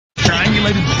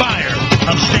calculated fire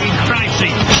of state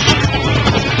crises.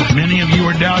 Many of you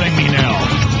are doubting me now.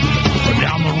 But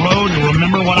down the road, you'll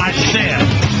remember what I said.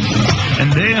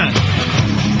 And then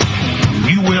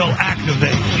you will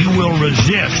activate. You will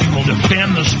resist. You will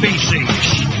defend the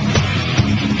species.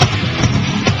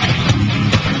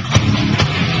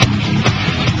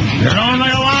 You're only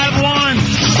alive once,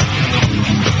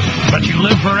 but you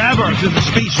live forever through the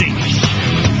species.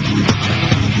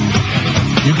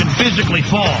 You can physically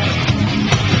fall,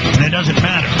 and it doesn't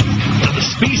matter. But the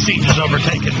species is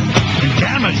overtaken and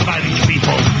damaged by these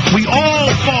people. We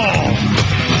all fall.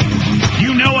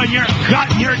 You know in your gut,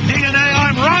 in your DNA,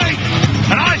 I'm right.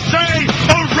 And I say,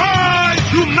 arise,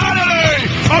 humanity!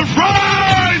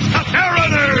 Arise to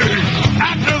tyranny!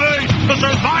 Activate the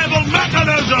survival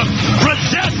mechanism!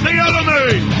 Resist the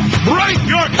enemy! Break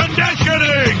your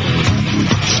conditioning!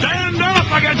 Stand up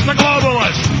against the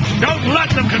globalists! Don't let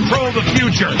them control the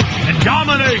future and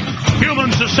dominate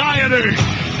human society!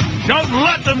 Don't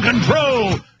let them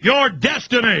control your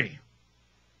destiny!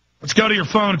 Let's go to your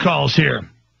phone calls here.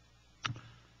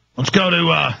 Let's go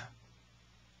to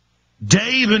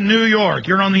Dave in New York.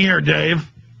 You're on the air, Dave.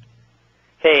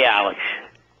 Hey, Alex.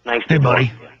 Nice to Hey, buddy.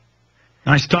 talk to you.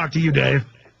 Nice to talk to you, Dave.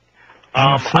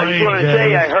 I just want to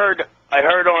say I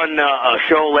heard on a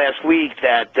show last week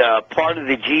that part of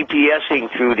the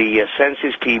GPSing through the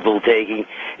census people taking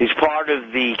is part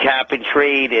of the cap and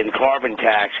trade and carbon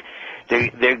tax.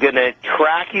 They're going to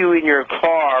track you in your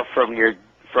car from your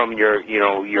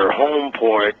home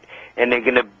port, and they're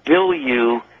going to bill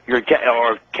you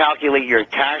or calculate your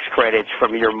tax credits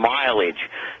from your mileage.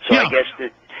 So yeah. I guess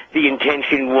the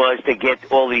intention was to get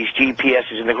all these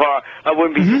GPSs in the car. I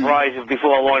wouldn't be surprised if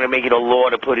before long to make it a law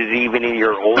to put it even in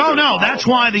your older Oh, no, model. that's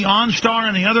why the OnStar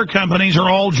and the other companies are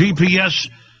all GPS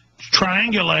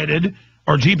triangulated,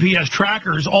 or GPS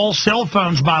trackers, all cell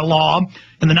phones by law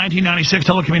in the 1996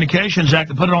 Telecommunications Act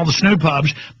that put in all the snoo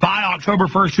pubs by October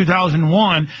 1st,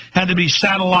 2001, had to be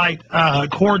satellite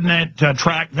coordinate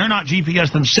tracked. They're not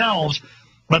GPS themselves,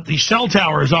 but the cell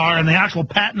towers are, and the actual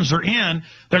patents are in.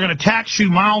 They're going to tax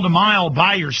you mile to mile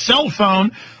by your cell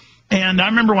phone. And I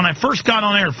remember when I first got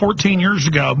on air 14 years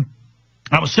ago,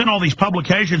 I was sent all these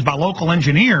publications by local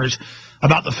engineers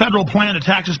about the federal plan to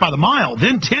tax us by the mile.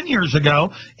 Then 10 years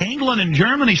ago, England and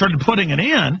Germany started putting it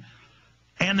in.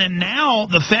 And then now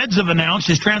the feds have announced,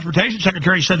 his transportation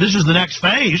secretary said this is the next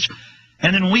phase.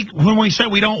 And then when we say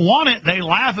we don't want it, they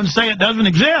laugh and say it doesn't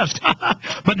exist.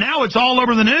 But now it's all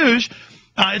over the news.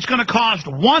 It's going to cost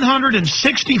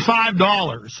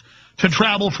 $165 to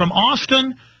travel from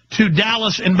Austin to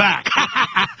Dallas and back.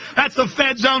 That's the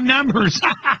Fed's own numbers.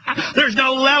 There's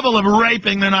no level of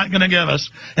raping they're not going to give us.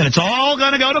 And it's all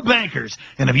going to go to bankers.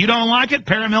 And if you don't like it,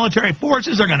 paramilitary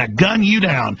forces are going to gun you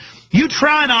down. You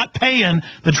try not paying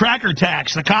the tracker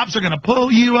tax. The cops are going to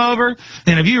pull you over.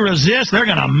 And if you resist, they're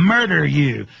going to murder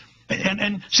you.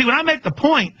 And see, when I make the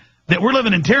point that we're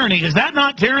living in tyranny, is that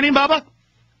not tyranny, Bubba?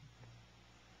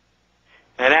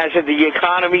 And as the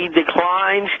economy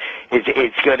declines,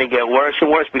 it's going to get worse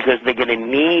and worse because they're going to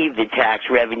need the tax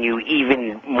revenue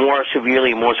even more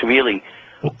severely and more severely.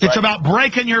 It's about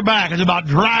breaking your back. It's about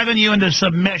driving you into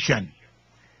submission.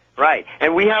 Right.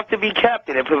 And we have to be kept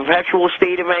in a perpetual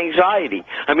state of anxiety.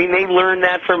 I mean, they learned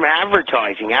that from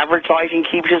advertising. Advertising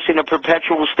keeps us in a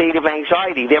perpetual state of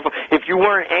anxiety. Therefore, if you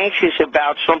weren't anxious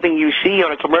about something you see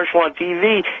on a commercial on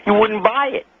TV, you wouldn't buy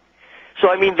it. So,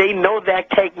 I mean, they know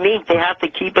that technique. They have to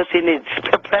keep us in a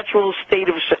perpetual state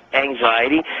of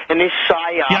anxiety, and this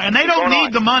psyop. Yeah, and they don't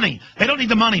need the money. They don't need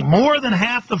the money. More than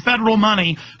half the federal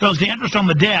money goes to interest on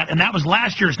the debt, and that was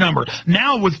last year's number.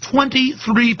 Now with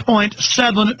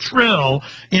 $23.7 trillion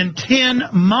in 10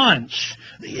 months,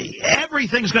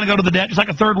 everything's going to go to the debt, just like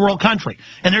a third world country.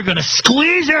 And they're going to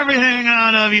squeeze everything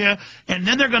out of you, and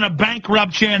then they're going to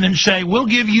bankrupt you and then say, we'll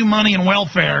give you money and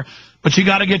welfare, but you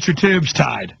got to get your tubes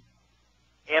tied.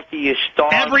 After you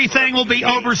start, everything will be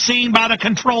overseen by the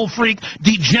control freak,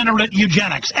 degenerate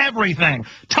eugenics. Everything.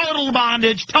 Total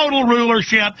bondage, total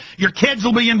rulership. Your kids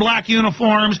will be in black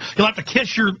uniforms. You'll have to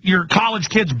kiss your college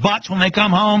kids' butts when they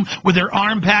come home with their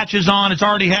arm patches on. It's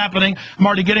already happening. I'm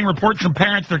already getting reports from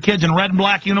parents, their kids in red and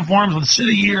black uniforms with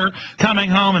city year coming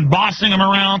home and bossing them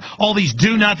around. All these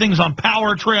do-nothings on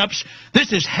power trips.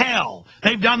 This is hell.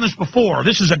 They've done this before.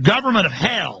 This is a government of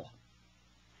hell.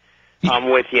 I'm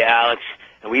with you, Alex.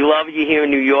 And we love you here in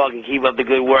New York, and keep up the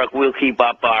good work. We'll keep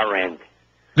up our end.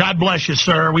 God bless you,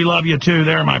 sir. We love you, too,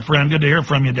 there, my friend. Good to hear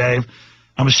from you, Dave.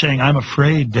 I was saying, I'm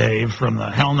afraid, Dave, from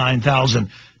the HAL 9000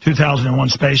 2001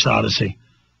 Space Odyssey.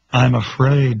 I'm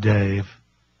afraid, Dave.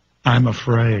 I'm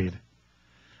afraid.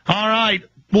 All right.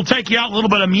 We'll take you out a little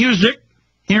bit of music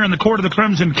here in the Court of the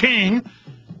Crimson King.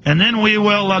 And then we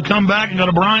will come back and go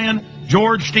to Brian,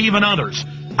 George, Steve, and others.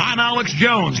 I'm Alex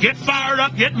Jones. Get fired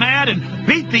up, get mad, and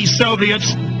beat these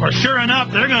Soviets, or sure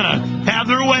enough, they're going to have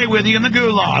their way with you in the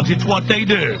gulags. It's what they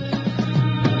do.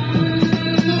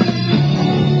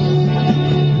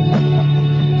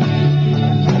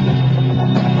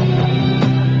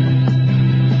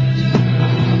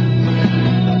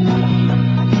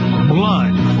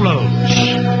 Blood flows.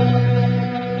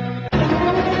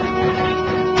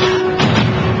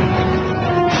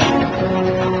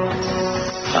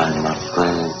 I'm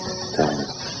afraid, Dave.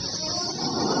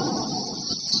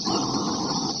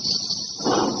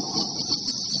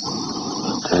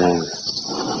 Dave,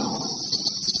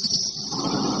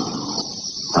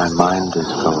 my mind is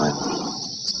going.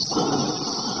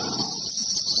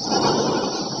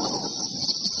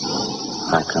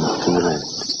 I can feel it.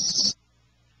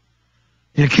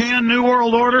 You can, New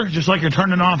World Order, just like you're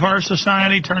turning off our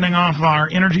society, turning off our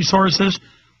energy sources.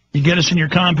 You get us in your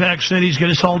compact cities, get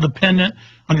us all dependent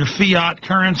on your fiat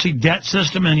currency debt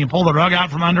system, and you pull the rug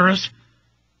out from under us.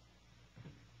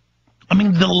 I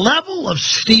mean, the level of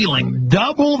stealing,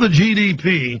 double the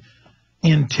GDP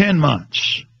in 10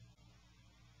 months.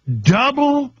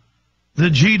 Double the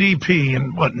GDP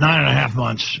in, 9.5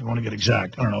 months? I want to get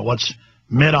exact. I don't know. What's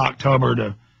mid-October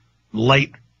to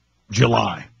late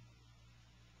July?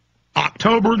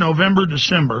 October, November,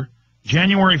 December,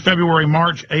 January, February,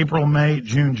 March, April, May,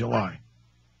 June, July.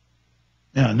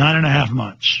 Yeah, 9.5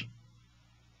 months.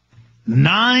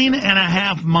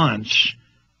 9.5 months,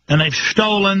 and they've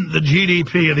stolen the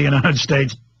GDP of the United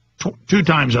States 2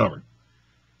 times over.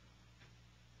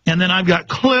 And then I've got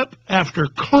clip after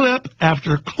clip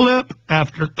after clip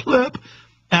after clip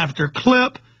after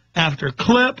clip after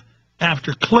clip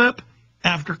after clip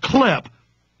after clip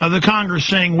of the Congress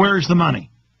saying, where's the money?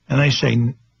 And they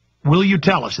say, will you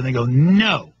tell us? And they go,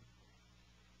 no.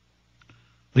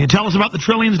 Will you tell us about the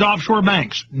trillions to offshore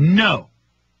banks? No.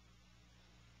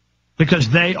 Because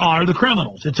they are the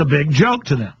criminals. It's a big joke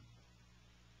to them.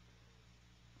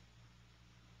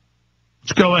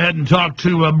 Let's go ahead and talk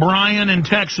to Brian in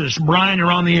Texas. Brian, you're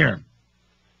on the air.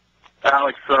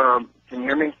 Alex, can you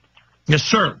hear me? Yes,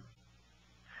 sir.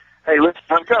 Hey, listen,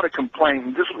 I've got a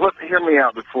complaint. Just hear me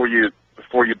out before you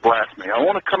blast me. I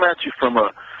want to come at you from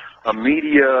a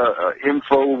media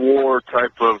info war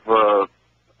type of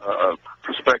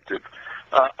perspective.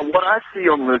 What I see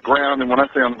on the ground, and when I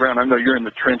say on the ground, I know you're in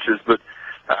the trenches, but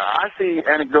I see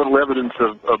anecdotal evidence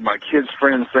of my kids'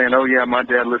 friends saying, oh, yeah, my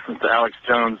dad listens to Alex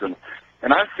Jones, and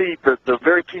I see the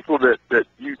very people that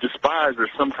you despise or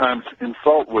sometimes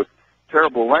insult with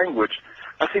terrible language,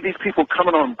 I see these people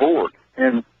coming on board.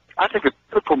 And I think a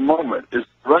critical moment is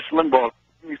Rush Limbaugh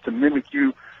used to mimic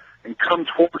you and come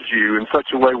towards you in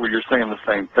such a way where you're saying the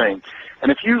same thing.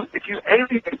 And if you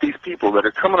alienate these people that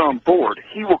are coming on board,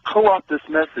 he will co-opt this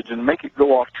message and make it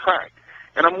go off track.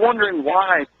 And I'm wondering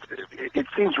why it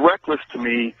seems reckless to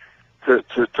me to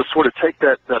sort of take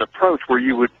that approach where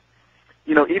you would,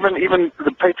 you know, even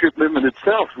the Patriot movement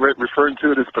itself, referring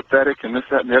to it as pathetic and this,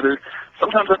 that, and the other.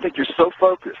 Sometimes I think you're so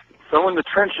focused, so in the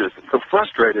trenches, so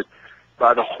frustrated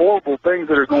by the horrible things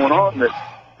that are going on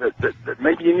that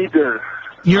maybe you need to...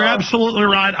 You're absolutely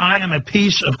right. I am a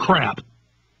piece of crap.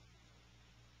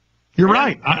 You're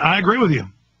right. I agree with you.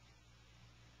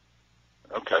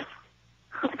 Okay.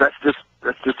 That's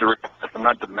just a request. I'm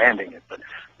not demanding it, but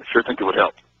I sure think it would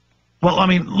help. Well, I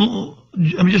mean,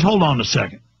 just hold on a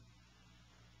second.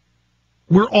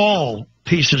 We're all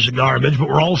pieces of garbage, but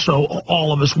we're also,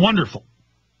 all of us, wonderful.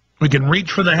 We can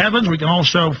reach for the heavens. We can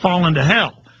also fall into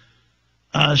hell.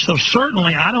 So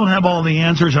certainly I don't have all the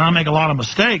answers, and I make a lot of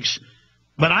mistakes.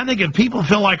 But I think if people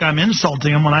feel like I'm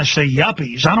insulting them when I say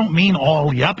yuppies, I don't mean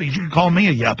all yuppies. You can call me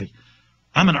a yuppie.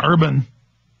 I'm an urban,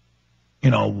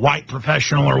 white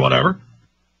professional or whatever.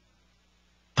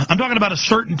 I'm talking about a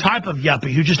certain type of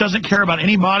yuppie who just doesn't care about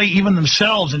anybody, even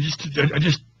themselves, and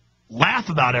just laugh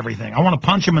about everything. I want to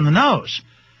punch them in the nose.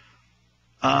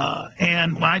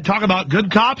 And when I talk about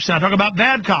good cops, I talk about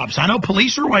bad cops. I know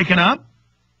police are waking up.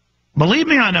 Believe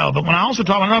me, I know. But when I also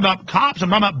talk about cops, I'm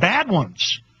talking about bad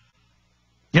ones.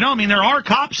 There are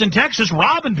cops in Texas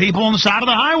robbing people on the side of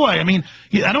the highway. I mean,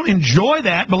 I don't enjoy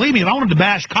that. Believe me, if I wanted to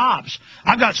bash cops,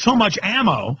 I've got so much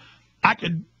ammo, I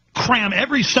could cram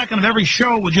every second of every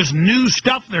show with just new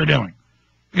stuff they're doing.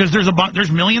 Because there's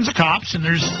millions of cops, and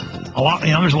there's a lot,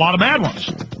 there's a lot of bad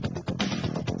ones.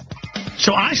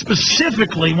 So I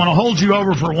specifically want to hold you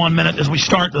over for 1 minute as we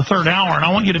start the third hour, and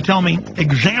I want you to tell me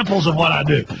examples of what I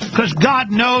do. Because God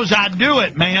knows I do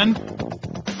it, man.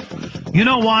 You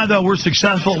know why, though, we're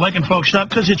successful at waking folks up?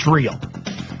 Because it's real.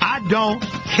 I don't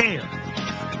care.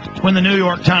 when the New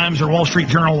York Times or Wall Street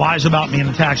Journal lies about me and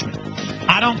attacks me.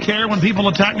 I don't care when people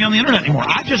attack me on the internet anymore.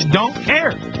 I just don't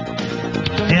care.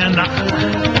 And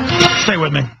stay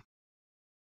with me.